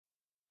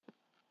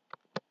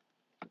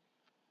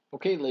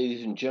Okay,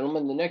 ladies and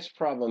gentlemen, the next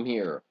problem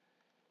here.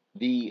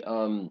 The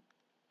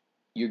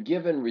You're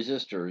given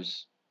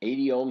resistors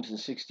 80 ohms and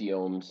 60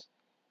 ohms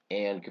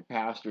and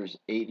capacitors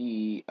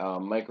 80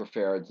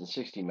 microfarads and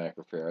 60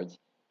 microfarads.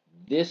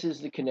 This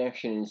is the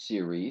connection in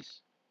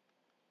series,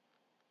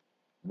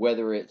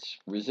 whether it's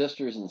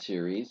resistors in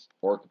series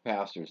or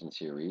capacitors in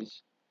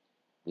series.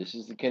 This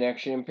is the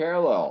connection in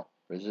parallel,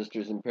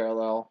 resistors in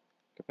parallel,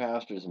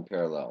 capacitors in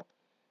parallel.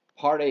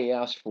 Part A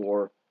asks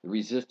for the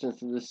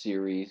resistance of the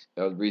series,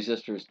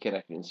 resistors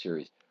connected in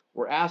series.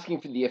 We're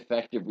asking for the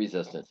effective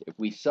resistance. If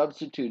we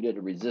substituted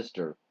a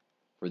resistor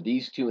for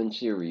these two in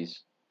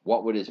series,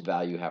 what would its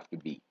value have to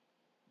be?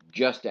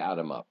 Just add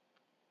them up.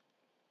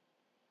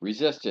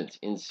 Resistance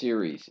in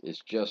series is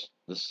just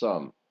the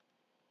sum.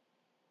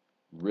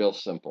 Real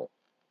simple.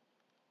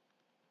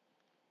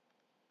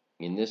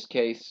 In this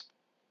case,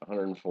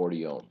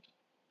 140 ohms.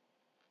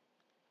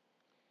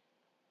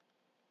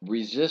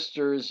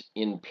 Resistors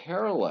in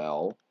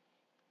parallel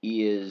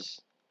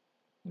is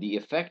the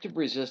effective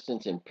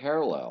resistance in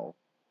parallel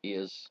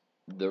is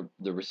the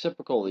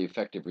reciprocal of the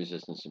effective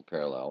resistance in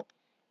parallel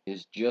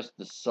is just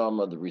the sum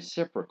of the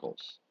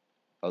reciprocals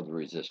of the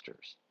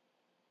resistors.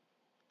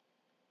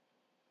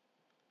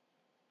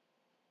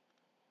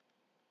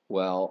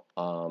 Well,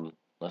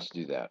 let's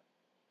do that.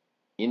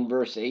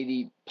 Inverse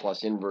 80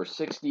 plus inverse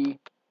 60.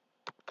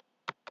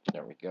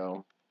 There we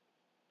go.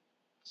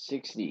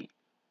 60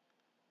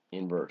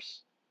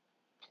 inverse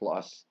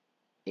plus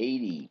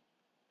 80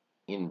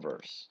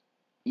 inverse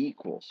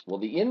equals, well,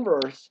 the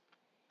inverse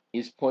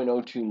is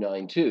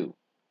 0.0292.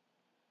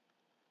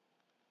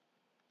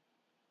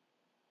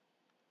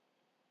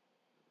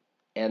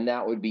 And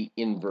that would be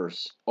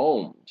inverse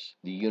ohms,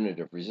 the unit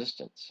of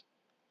resistance.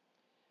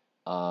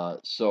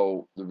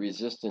 So the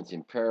resistance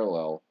in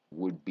parallel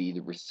would be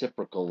the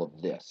reciprocal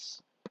of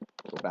this.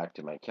 Go back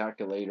to my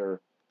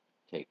calculator,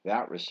 take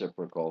that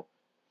reciprocal,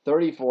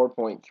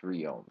 34.3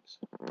 ohms.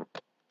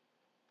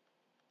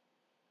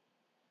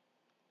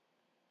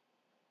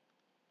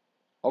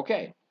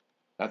 Okay,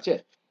 that's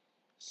it.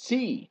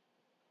 C.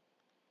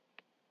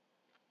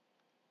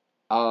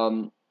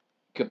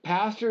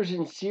 Capacitors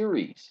in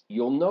series.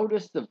 You'll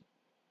notice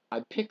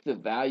I picked the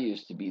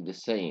values to be the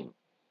same.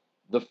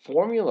 The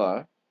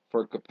formula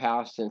for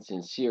capacitance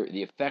in series,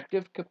 the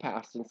effective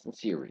capacitance in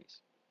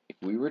series, if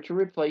we were to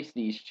replace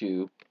these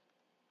two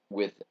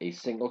with a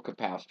single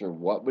capacitor,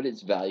 what would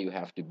its value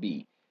have to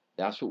be?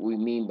 That's what we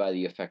mean by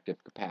the effective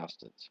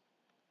capacitance.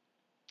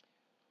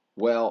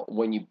 Well,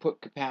 when you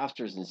put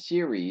capacitors in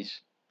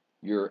series,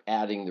 you're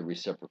adding the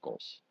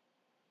reciprocals,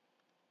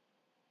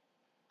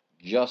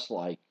 just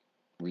like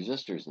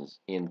resistors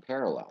in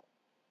parallel.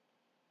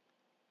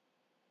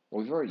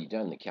 We've already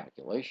done the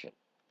calculation.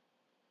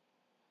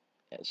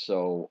 And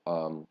so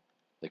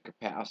the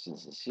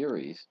capacitance in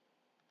series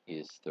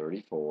is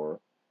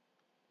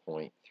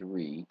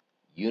 34.3.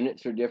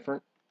 Units are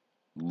different,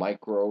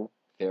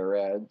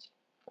 microfarads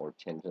or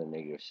 10 to the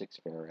negative 6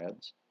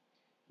 farads.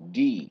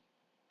 D.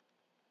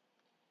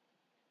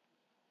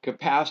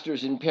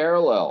 Capacitors in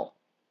parallel.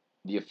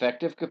 The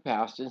effective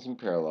capacitance in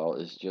parallel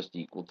is just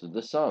equal to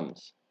the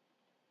sums.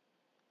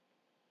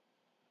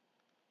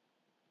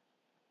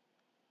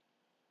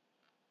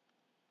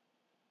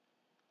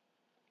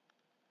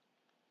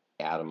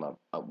 Add them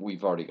up.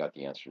 We've already got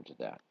the answer to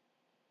that.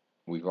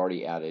 We've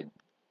already added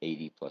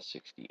 80 plus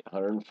 60.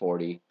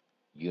 140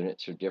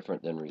 units are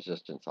different than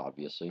resistance,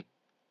 obviously.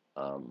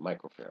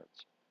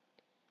 Microfarads.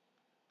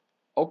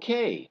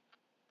 Okay,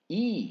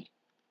 E,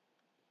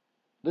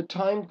 the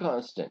time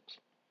constant.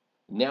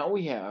 Now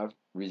we have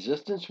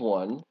resistance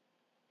 1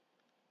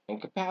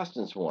 and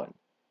capacitance 1.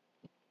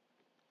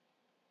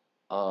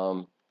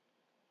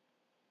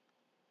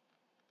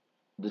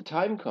 The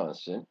time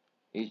constant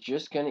is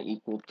just going to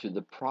equal to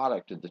the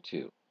product of the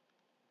two.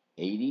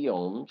 80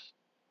 ohms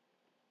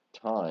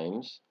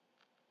times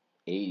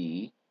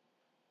 80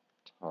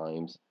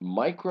 times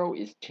micro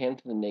is 10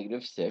 to the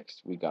negative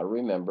 6. We got to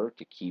remember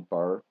to keep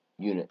our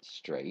units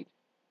straight.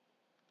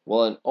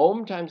 Well, an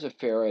ohm times a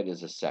farad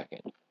is a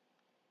second.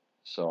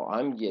 So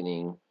I'm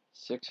getting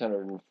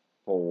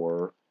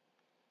 604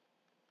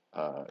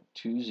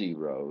 two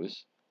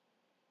zeros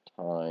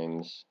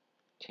times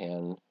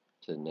 10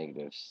 to the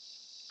negative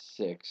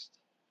 6th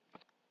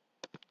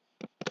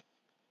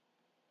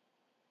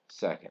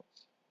seconds.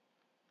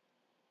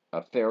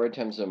 A farad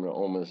times an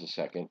ohm is a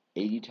second.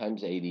 80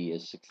 times 80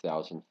 is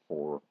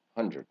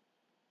 6,400.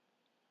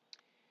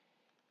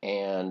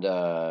 And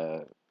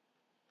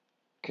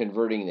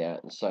converting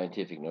that in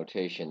scientific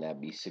notation,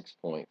 that'd be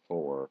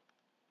 6.4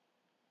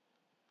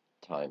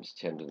 times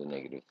 10 to the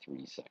negative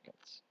 3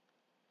 seconds.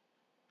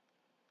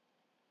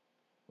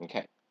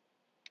 Okay.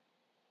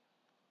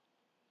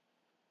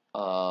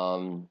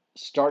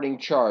 Starting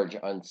charge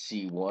on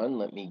C1.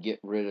 Let me get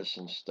rid of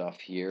some stuff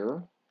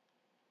here.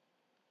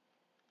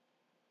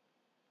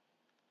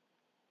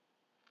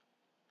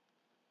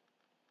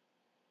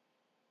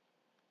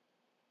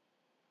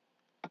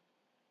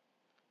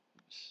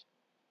 Oops.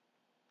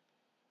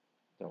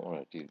 Don't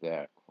want to do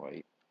that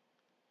quite.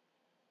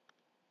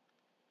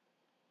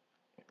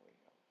 There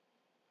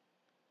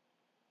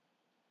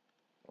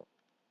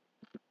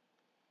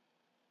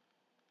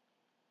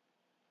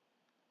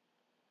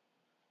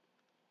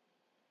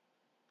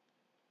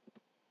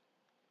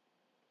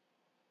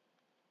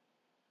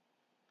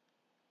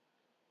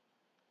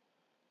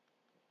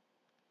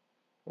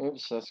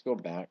Oops, let's go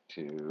back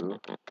to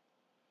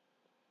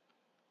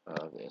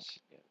this.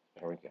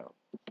 There we go.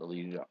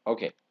 Delete it up.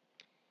 Okay,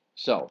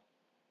 so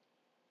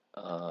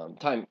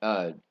time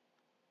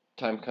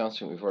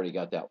constant, we've already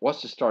got that.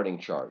 What's the starting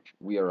charge?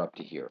 We are up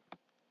to here.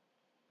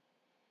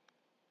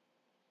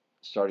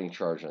 Starting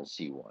charge on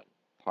C1,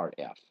 part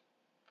F.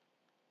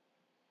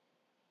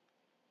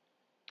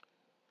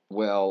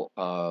 Well,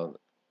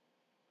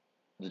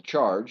 the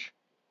charge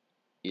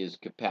is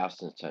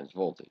capacitance times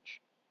voltage.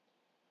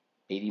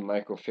 80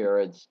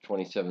 microfarads,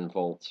 27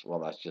 volts. Well,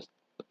 that's just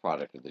the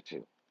product of the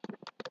two.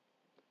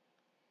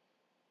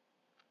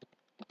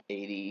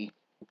 80.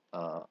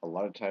 A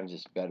lot of times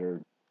it's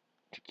better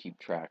to keep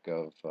track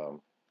of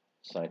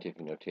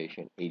scientific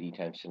notation. 80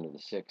 times 10 to the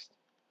 6th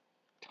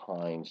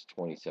times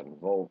 27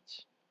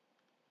 volts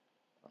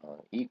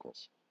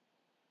equals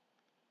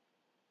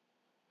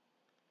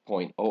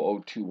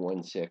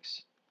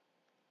 0.00216,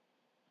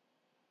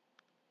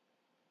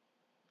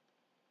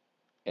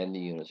 and the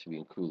units will be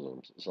in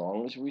coulombs. As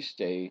long as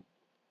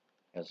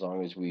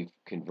we've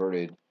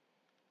converted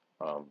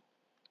the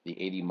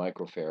 80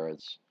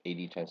 microfarads,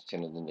 80 times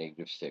 10 to the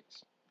negative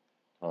 6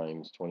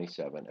 times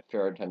 27, a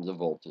farad times a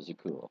volt is a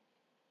coulomb.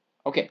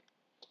 Okay,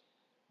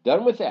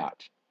 done with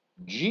that.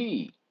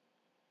 G,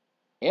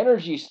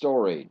 energy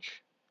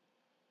storage.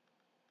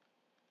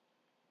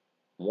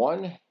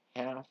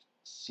 1/2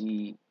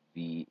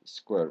 CV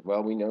squared.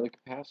 Well, we know the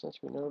capacitance,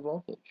 we know the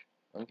voltage.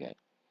 Okay.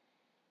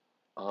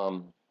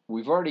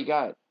 We've already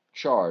got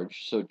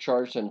charge, so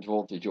charge times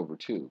voltage over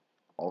 2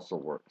 also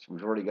works.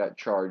 We've already got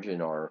charge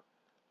in our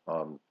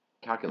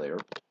calculator,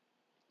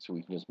 so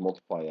we can just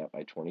multiply that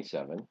by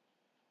 27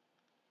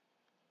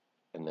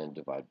 and then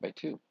divide by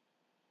 2.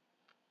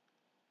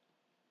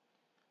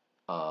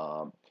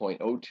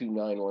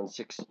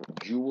 0.02916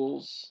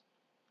 joules.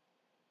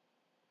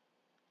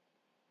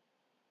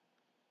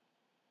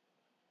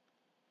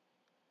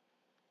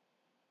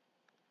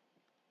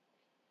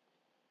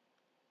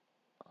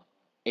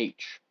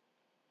 H.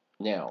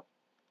 Now,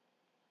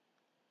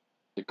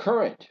 the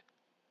current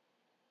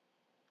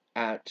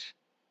at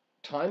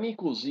time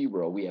equals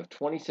 0, we have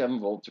 27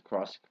 volts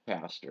across the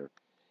capacitor,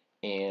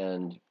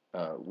 and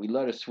we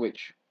let a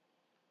switch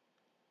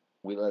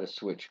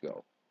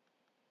go.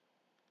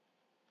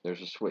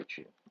 There's a switch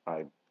here.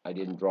 I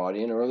didn't draw it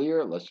in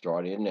earlier. Let's draw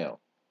it in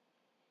now.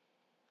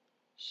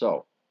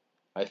 So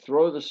I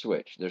throw the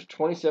switch. There's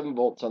 27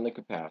 volts on the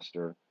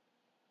capacitor,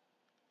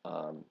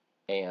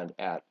 and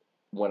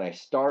when I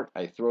start,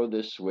 I throw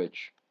this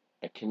switch,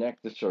 I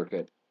connect the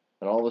circuit,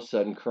 and all of a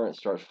sudden current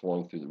starts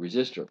flowing through the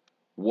resistor.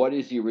 What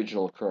is the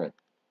original current?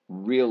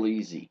 Real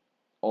easy.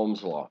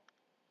 Ohm's law.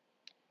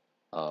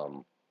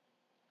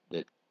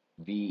 That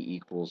V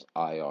equals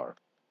IR.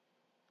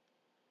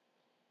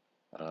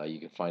 You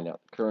can find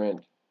out the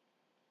current.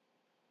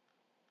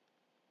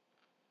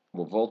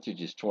 Well,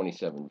 voltage is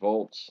 27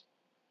 volts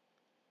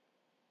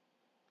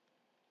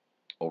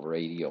over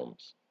 80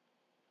 ohms.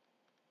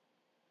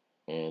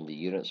 And the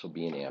units will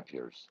be in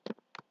amperes.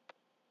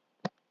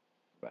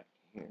 Back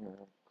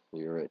here,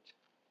 clear it.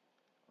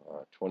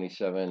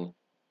 27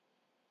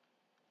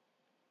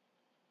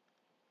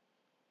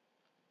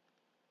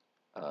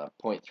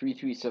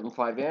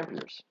 0.3375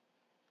 amperes.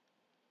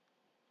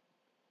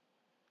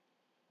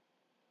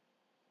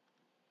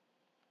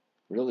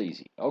 Real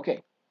easy.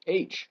 Okay,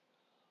 H.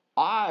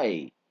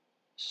 I.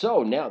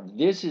 So now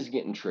this is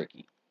getting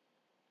tricky.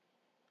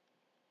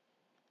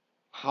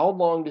 How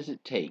long does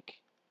it take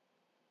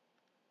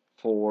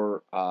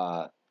for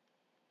the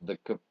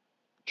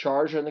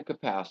charge on the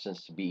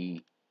capacitance to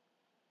be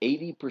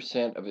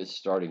 80% of its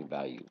starting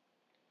value?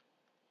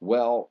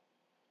 Well,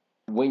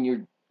 when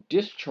you're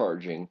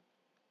discharging,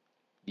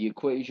 the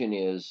equation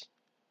is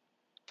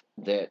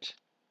that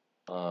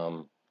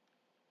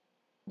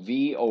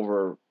V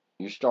over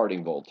your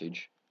starting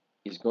voltage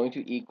is going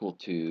to equal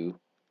to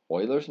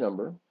Euler's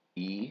number,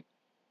 E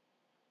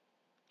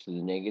to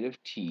the negative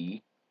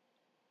T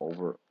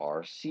over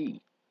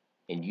RC.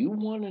 And you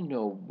want to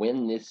know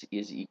when this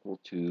is equal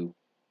to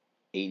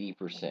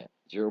 80%,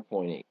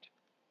 0.8.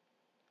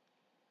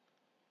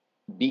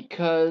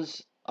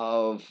 Because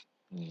of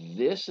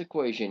this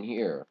equation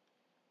here,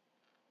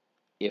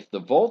 if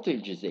the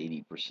voltage is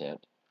 80%,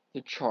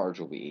 the charge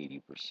will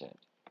be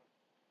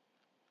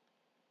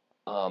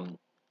 80%.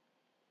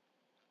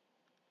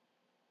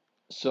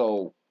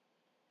 So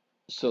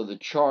the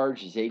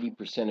charge is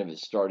 80% of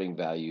its starting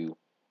value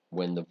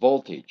when the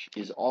voltage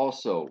is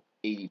also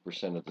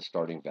 80% of the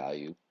starting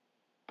value.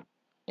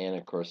 And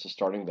of course, the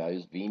starting value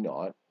is V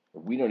naught.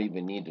 We don't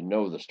even need to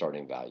know the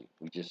starting value.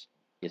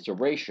 It's a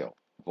ratio.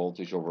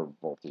 Voltage over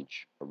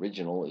voltage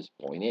original is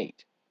 0.8,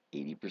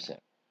 80%.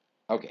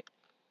 Okay,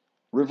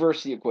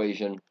 reverse the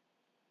equation.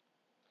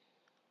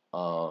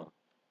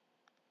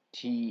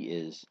 T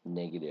is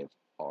negative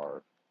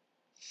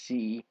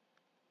RC,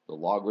 the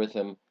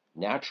logarithm,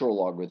 natural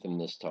logarithm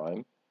this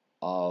time,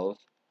 of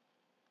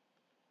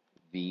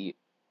the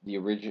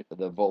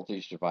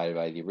voltage divided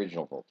by the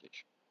original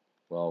voltage.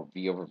 Well,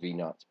 V over V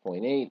naught is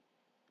 0.8.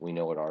 We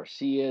know what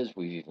RC is.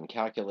 We've even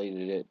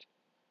calculated it.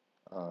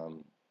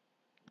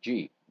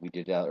 Gee, we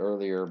did that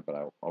earlier,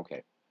 but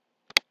okay.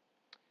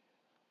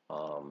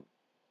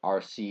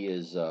 RC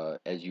is,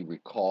 as you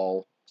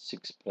recall,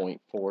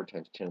 6.4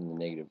 times 10 to the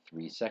negative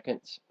 3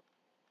 seconds.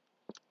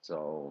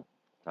 So,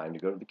 time to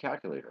go to the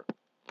calculator.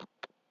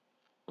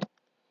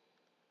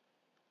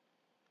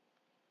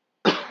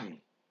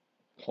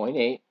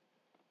 0.8,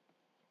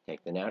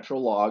 take the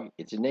natural log.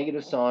 It's a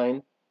negative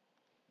sign,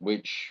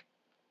 which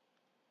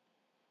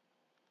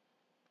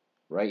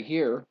right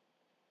here,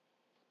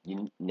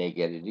 you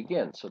negate it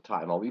again. So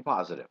time will be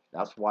positive.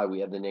 That's why we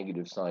have the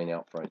negative sign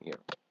out front here.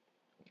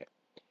 Okay.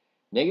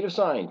 Negative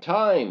sign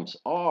times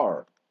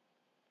R.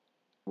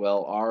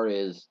 Well, R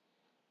is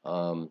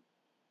 80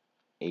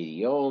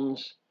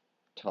 ohms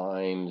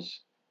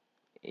times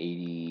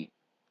 80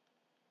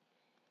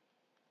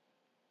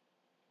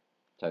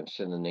 times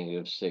 10 to the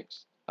negative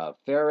 6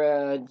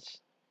 farads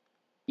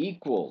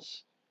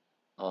equals,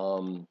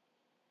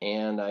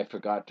 and I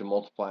forgot to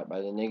multiply it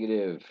by the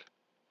negative.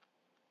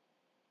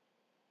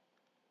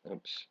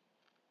 Oops.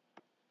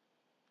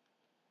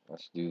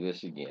 Let's do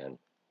this again.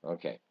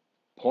 Okay.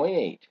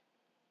 0.8.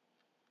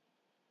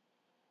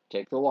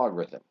 Take the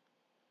logarithm.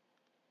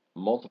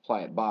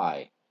 Multiply it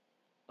by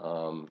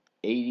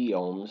 80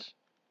 ohms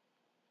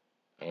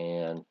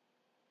and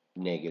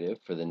negative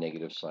for the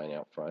negative sign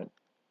out front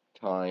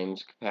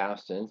times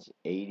capacitance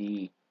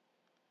 80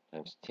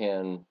 times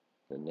 10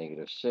 to the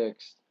negative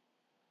 6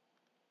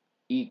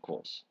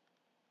 equals,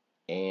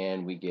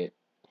 and we get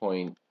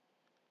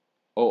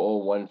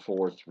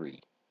 0.00143.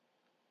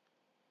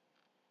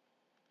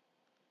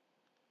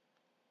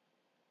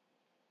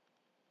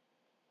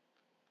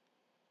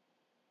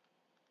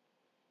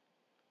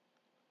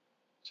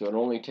 So it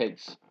only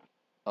takes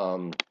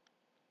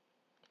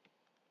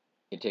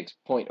it takes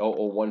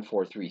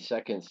 0.00143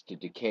 seconds to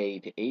decay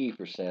to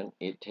 80%.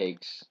 It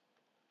takes,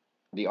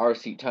 the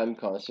RC time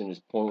constant is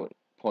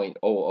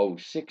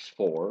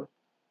 0.0064.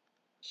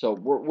 So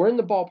we're in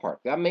the ballpark.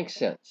 That makes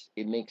sense.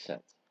 It makes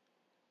sense.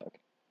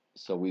 Okay.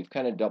 So we've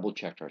kind of double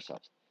checked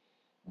ourselves.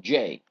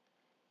 J,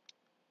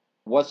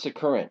 what's the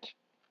current?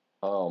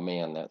 Oh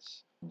man,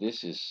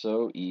 this is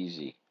so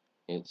easy.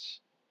 It's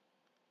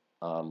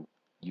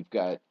you've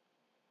got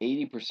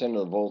 80%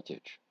 of the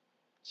voltage.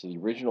 So the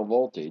original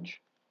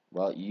voltage,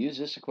 well, you use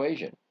this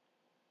equation.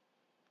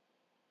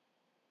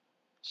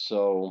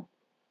 So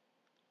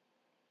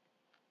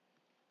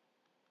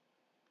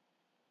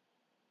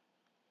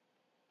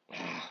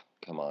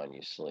come on,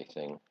 you silly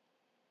thing.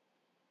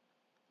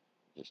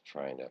 Just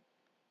trying to,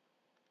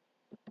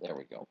 there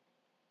we go.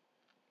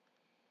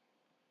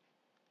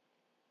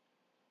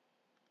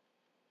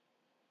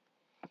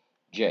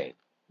 J,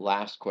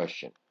 last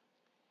question.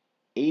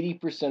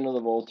 80% of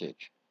the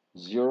voltage,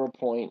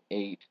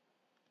 0.8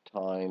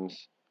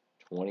 times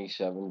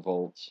 27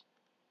 volts.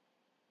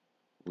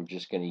 We're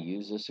just going to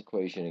use this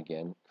equation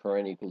again.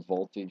 Current equals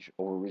voltage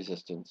over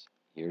resistance.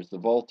 Here's the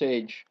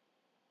voltage.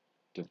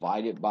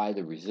 Divide it by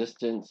the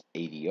resistance,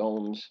 80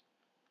 ohms.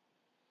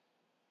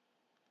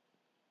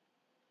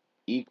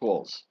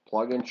 Equals,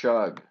 plug and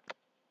chug,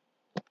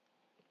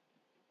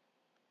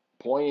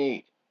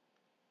 0.8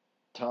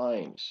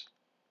 times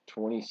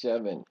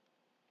 27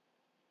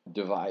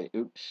 divide,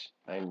 oops,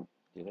 didn't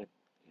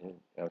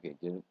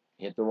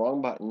hit the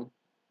wrong button.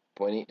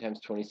 0.8 times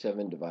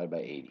 27 divided by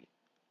 80.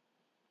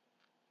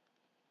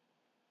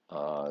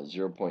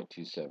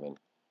 0.27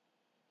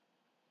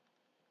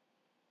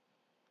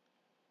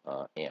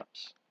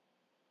 amps.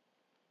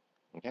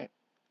 Okay?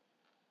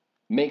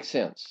 Makes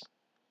sense.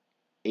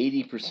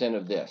 80%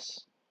 of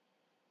this.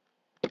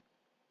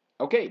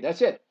 Okay,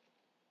 that's it.